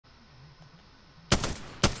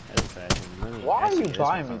fashion. Why are you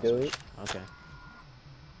buying me, dude? Okay.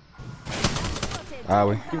 Are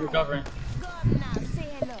we? Keep recovering.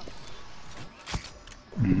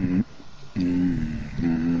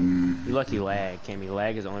 You're lucky lag, Cammy.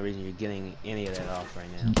 Lag is the only reason you're getting any of that off right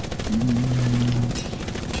now.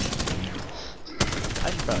 I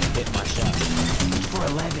should probably hit my shot. For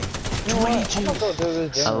 11.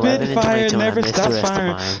 22. Spitfire never stops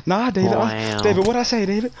firing. Nah, David. David, what'd I say,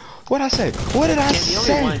 David? What'd I say? What did I say? Can't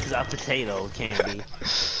be only one because I'm potato, can't be.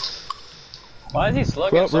 Why is he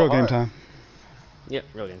slugging Well, so real hard? game time. Yep,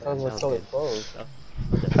 real game. That was so close.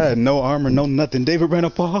 Had no armor, no nothing. David ran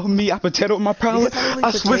up on me. I potato with my prowler. I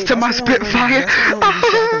switched to my Spitfire. Like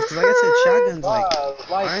I said, shotguns like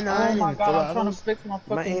R9 oh my and God, I'm trying to fix my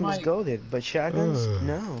fucking my aim is mic. goated, but shotguns,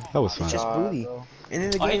 no. That was fun. It's just booty. And then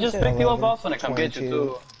the Oh, he game just said picked you up 11, off when I come get you 22.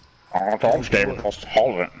 too. Don't David,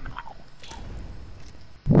 hold it.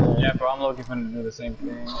 Yeah, bro, I'm looking for him to do the same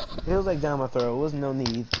thing. It was like down my throat. It was no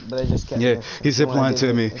need, but I just kept. Yeah, he ziplined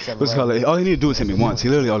to me. What's it called? All he needed to do was hit me once. He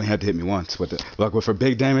literally only had to hit me once with the for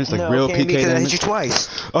big damage, like real PK I hit damage. you twice.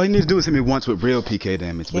 All you need to do is hit me once with real PK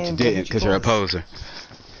damage, but you didn't because you're a poser.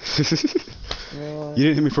 You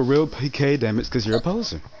didn't hit me for real PK damage because you're a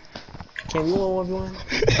poser. Can you want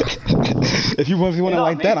 1v1? If you want it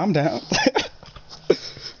like that, I'm down.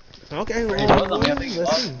 Okay, well, let's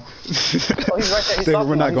see. Oh, he's right there. He's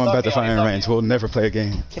We're not going back to firing range. We'll never play a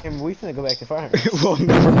game. Cam, we finna go back to firing. We'll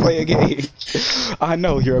never play a game. I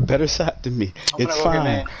know you're a better shot than me. I'm It's gonna go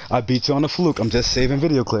get fine. I beat you on the fluke. I'm just saving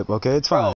video clip. Okay, it's fine.